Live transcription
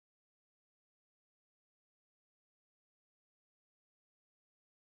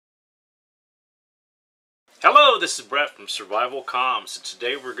Hello, this is Brett from SurvivalComms, and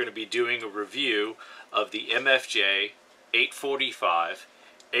today we're going to be doing a review of the MFJ 845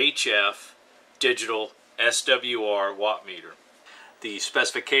 HF Digital SWR Wattmeter. The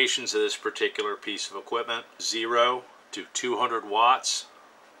specifications of this particular piece of equipment: 0 to 200 watts,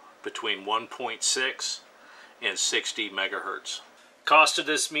 between 1.6 and 60 megahertz. Cost of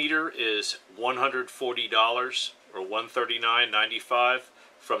this meter is $140 or $139.95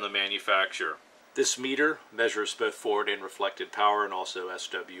 from the manufacturer. This meter measures both forward and reflected power, and also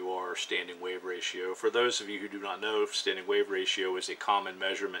SWR, standing wave ratio. For those of you who do not know, standing wave ratio is a common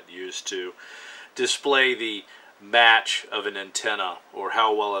measurement used to display the match of an antenna, or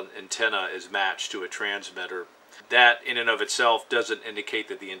how well an antenna is matched to a transmitter. That in and of itself doesn't indicate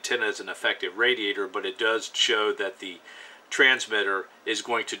that the antenna is an effective radiator, but it does show that the transmitter is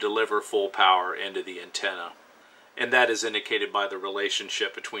going to deliver full power into the antenna. And that is indicated by the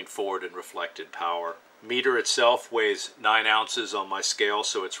relationship between forward and reflected power. Meter itself weighs 9 ounces on my scale,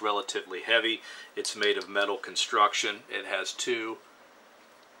 so it's relatively heavy. It's made of metal construction. It has 2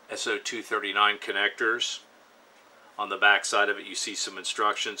 SO239 connectors. On the back side of it you see some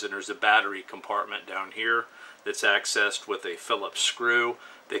instructions, and there's a battery compartment down here that's accessed with a Phillips screw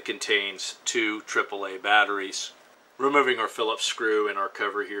that contains 2 AAA batteries. Removing our Phillips screw in our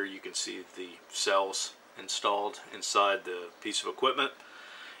cover here, you can see the cells installed inside the piece of equipment,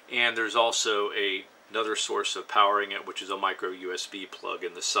 and there's also another source of powering it, which is a micro USB plug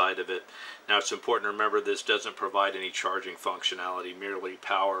in the side of it. Now it's important to remember this doesn't provide any charging functionality, merely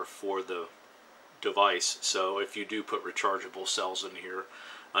power for the device. So if you do put rechargeable cells in here,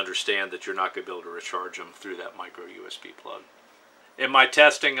 understand that you're not going to be able to recharge them through that micro USB plug. In my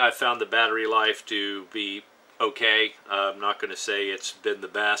testing, I found the battery life to be okay. I'm not going to say it's been the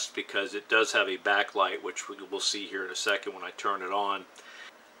best, because it does have a backlight, which we'll see here in a second when I turn it on.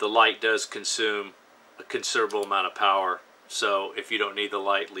 The light does consume a considerable amount of power, so if you don't need the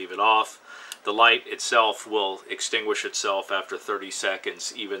light, leave it off. The light itself will extinguish itself after 30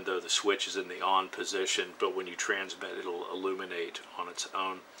 seconds, even though the switch is in the on position, but when you transmit, it'll illuminate on its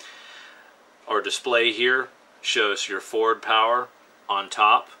own. Our display here shows your forward power on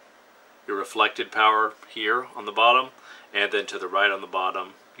top, your reflected power here on the bottom, and then to the right on the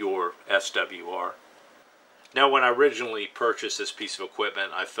bottom, your SWR. Now, when I originally purchased this piece of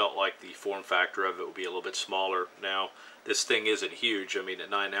equipment, I felt like the form factor of it would be a little bit smaller. Now, this thing isn't huge. I mean, at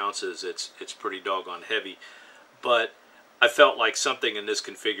 9 ounces, it's pretty doggone heavy. But I felt like something in this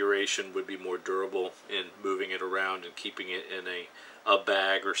configuration would be more durable in moving it around and keeping it in a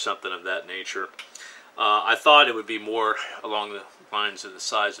bag or something of that nature. I thought it would be more along the lines of the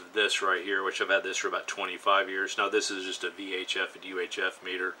size of this right here, which I've had this for about 25 years. Now, this is just a VHF and UHF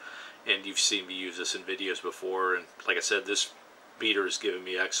meter, and you've seen me use this in videos before, and like I said, this meter has given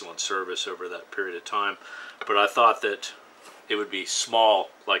me excellent service over that period of time. But I thought that it would be small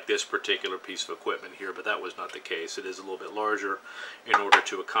like this particular piece of equipment here, but that was not the case. It is a little bit larger in order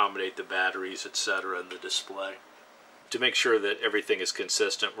to accommodate the batteries, etc., and the display. To make sure that everything is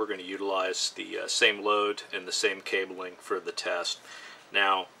consistent, we're going to utilize the same load and the same cabling for the test.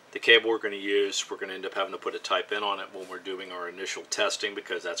 Now, the cable we're going to use, we're going to end up having to put a type in on it when we're doing our initial testing,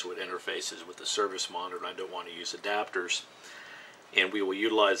 because that's what interfaces with the service monitor, and I don't want to use adapters. And we will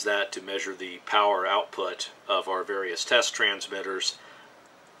utilize that to measure the power output of our various test transmitters.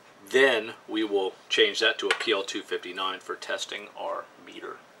 Then we will change that to a PL259 for testing our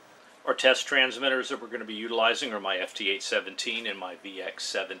meter. Our test transmitters that we're going to be utilizing are my FT817 and my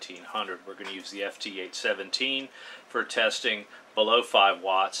VX1700. We're going to use the FT817 for testing below 5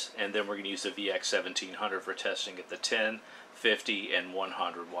 watts, and then we're going to use the VX1700 for testing at the 10, 50, and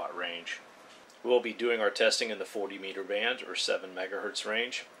 100 watt range. We'll be doing our testing in the 40 meter band, or 7 megahertz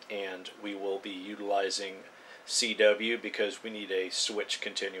range, and we will be utilizing CW because we need a switch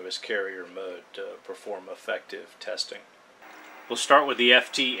continuous carrier mode to perform effective testing. We'll start with the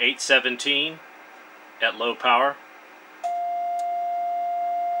FT817 at low power.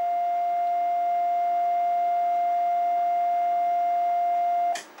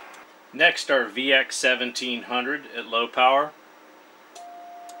 Next, our VX1700 at low power.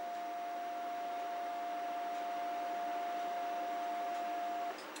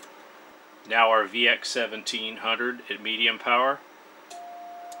 Now our VX1700 at medium power.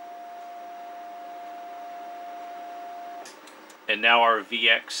 And now our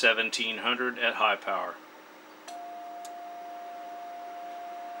VX1700 at high power.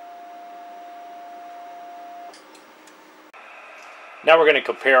 Now we're going to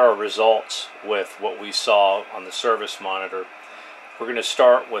compare our results with what we saw on the service monitor. We're going to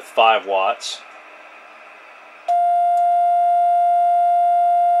start with 5 watts.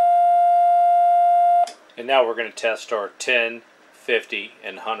 And now we're going to test our 10, 50,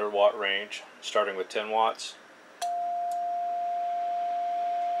 and 100 watt range, starting with 10 watts.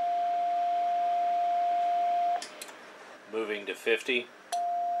 Moving to 50.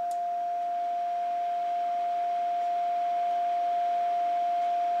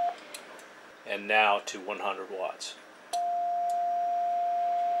 And now to 100 watts.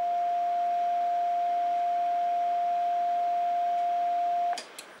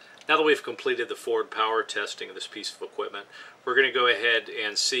 Now that we've completed the forward power testing of this piece of equipment, we're going to go ahead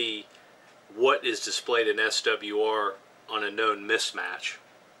and see what is displayed in SWR on a known mismatch.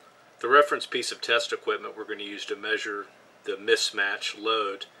 The reference piece of test equipment we're going to use to measure the mismatch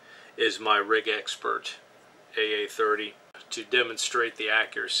load is my Rig Expert AA30. To demonstrate the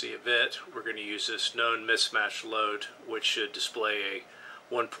accuracy of it, we're going to use this known mismatch load, which should display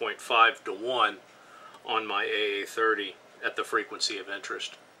a 1.5 to 1 on my AA30 at the frequency of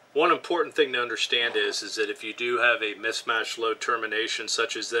interest. One important thing to understand is that if you do have a mismatch load termination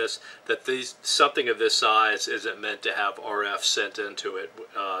such as this, that something of this size isn't meant to have RF sent into it.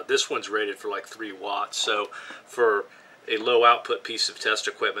 This one's rated for like 3 watts, so for a low output piece of test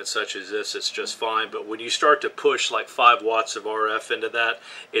equipment such as this, it's just fine. But when you start to push like 5 watts of RF into that,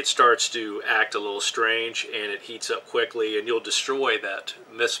 it starts to act a little strange and it heats up quickly, and you'll destroy that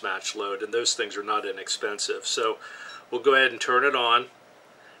mismatch load, and those things are not inexpensive. So we'll go ahead and turn it on,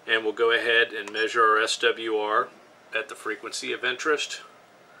 and we'll go ahead and measure our SWR at the frequency of interest,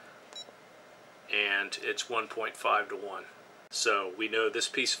 and it's 1.5 to 1. So we know this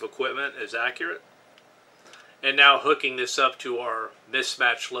piece of equipment is accurate. And now hooking this up to our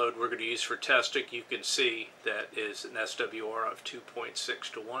mismatch load we're going to use for testing, you can see that is an SWR of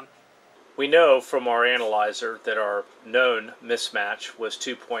 2.6 to 1. We know from our analyzer that our known mismatch was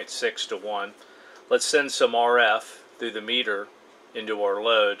 2.6 to 1. Let's send some RF through the meter into our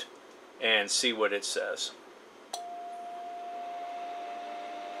load and see what it says.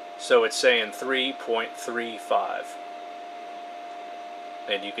 So it's saying 3.35.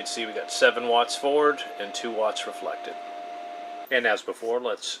 And you can see we got 7 watts forward and 2 watts reflected. And as before,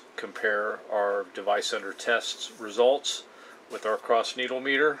 let's compare our device under test results with our cross needle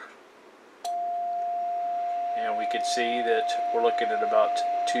meter. And we can see that we're looking at about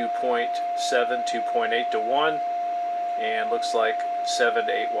 2.7, 2.8 to 1, and looks like 7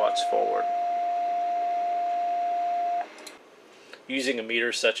 to 8 watts forward. Using a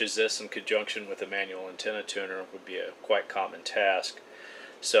meter such as this in conjunction with a manual antenna tuner would be a quite common task.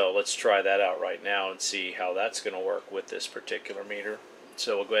 So let's try that out right now and see how that's going to work with this particular meter.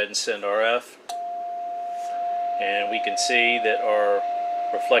 So we'll go ahead and send RF, and we can see that our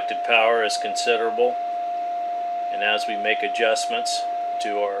reflected power is considerable. And as we make adjustments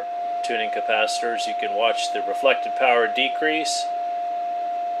to our tuning capacitors, you can watch the reflected power decrease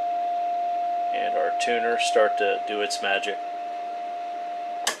and our tuner start to do its magic.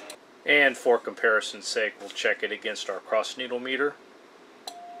 And for comparison's sake, we'll check it against our cross needle meter.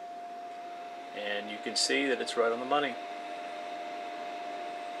 And you can see that it's right on the money.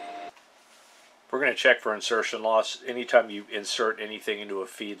 We're going to check for insertion loss. Anytime you insert anything into a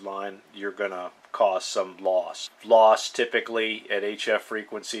feed line, you're going to cause some loss. Loss typically at HF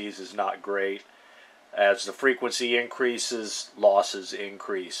frequencies is not great. As the frequency increases, losses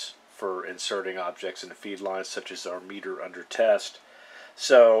increase for inserting objects into feed lines, such as our meter under test.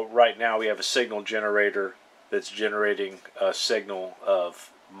 So right now we have a signal generator that's generating a signal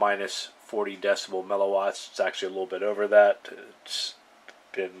of minus 40 decibel milliwatts. It's actually a little bit over that.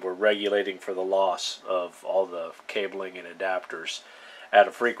 We're regulating for the loss of all the cabling and adapters at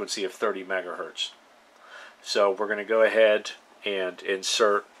a frequency of 30 megahertz. So we're going to go ahead and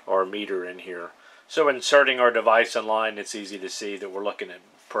insert our meter in here. So inserting our device in line, it's easy to see that we're looking at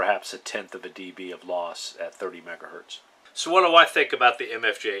perhaps 1/10 of a dB of loss at 30 megahertz. So what do I think about the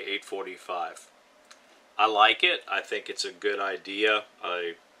MFJ 845? I like it. I think it's a good idea.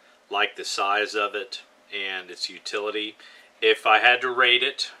 I like the size of it and its utility. If I had to rate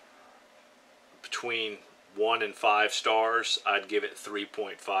it between 1 and 5 stars, I'd give it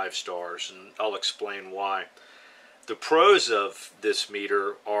 3.5 stars, and I'll explain why. The pros of this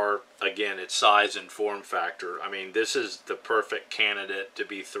meter are, again, its size and form factor. I mean, this is the perfect candidate to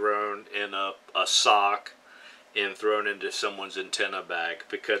be thrown in a sock and thrown into someone's antenna bag,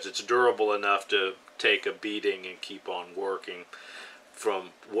 because it's durable enough to take a beating and keep on working,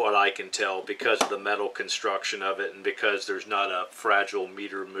 from what I can tell, because of the metal construction of it and because there's not a fragile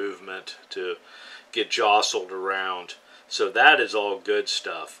meter movement to get jostled around. So that is all good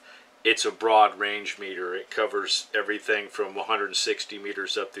stuff. It's a broad range meter. It covers everything from 160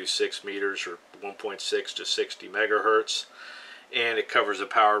 meters up through 6 meters, or 1.6 to 60 megahertz. and it covers a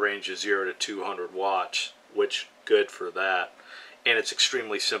power range of 0 to 200 watts, which good for that. And it's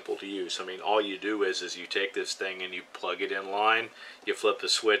extremely simple to use. I mean, all you do is you take this thing and you plug it in line, you flip the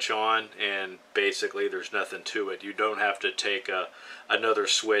switch on, and basically there's nothing to it. You don't have to take another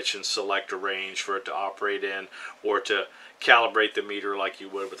switch and select a range for it to operate in, or to calibrate the meter like you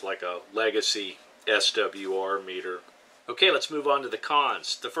would with like a legacy SWR meter. Okay, let's move on to the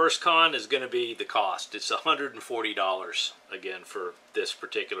cons. The first con is going to be the cost. It's $140 again for this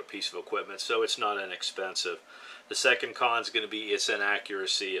particular piece of equipment, so it's not inexpensive. The second con is going to be its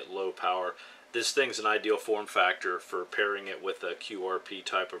inaccuracy at low power. This thing's an ideal form factor for pairing it with a QRP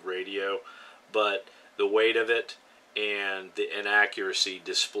type of radio, but the weight of it and the inaccuracy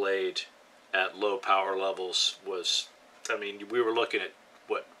displayed at low power levels was, I mean, we were looking at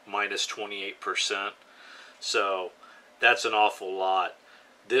what, minus 28%. So that's an awful lot.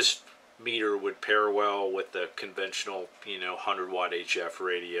 This meter would pair well with the conventional, 100 watt HF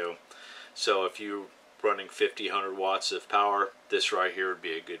radio. So if you running 50-100 watts of power, this right here would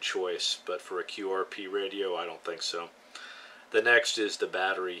be a good choice, but for a QRP radio, I don't think so. The next is the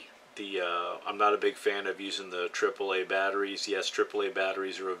battery. I'm not a big fan of using the AAA batteries. Yes, AAA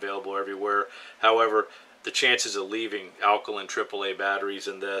batteries are available everywhere. However, the chances of leaving alkaline AAA batteries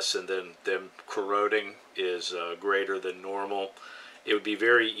in this and then them corroding is greater than normal. It would be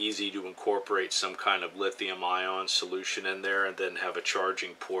very easy to incorporate some kind of lithium-ion solution in there and then have a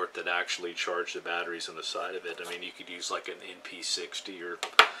charging port that actually charged the batteries on the side of it. I mean, you could use like an NP60 or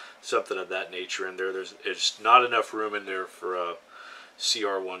something of that nature in there. There's not enough room in there for a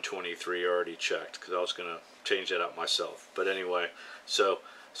CR123. I already checked because I was going to change that out myself. But anyway, so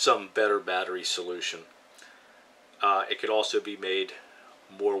some better battery solution. It could also be made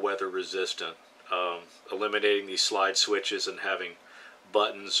more weather resistant. Eliminating these slide switches and having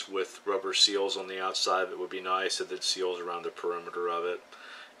buttons with rubber seals on the outside of it would be nice, and then seals around the perimeter of it.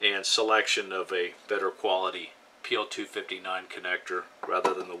 And selection of a better quality PL259 connector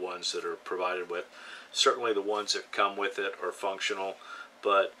rather than the ones that are provided with. Certainly the ones that come with it are functional,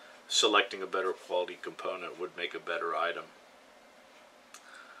 but selecting a better quality component would make a better item.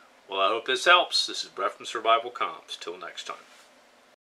 Well, I hope this helps. This is Brett from SurvivalComms. Till next time.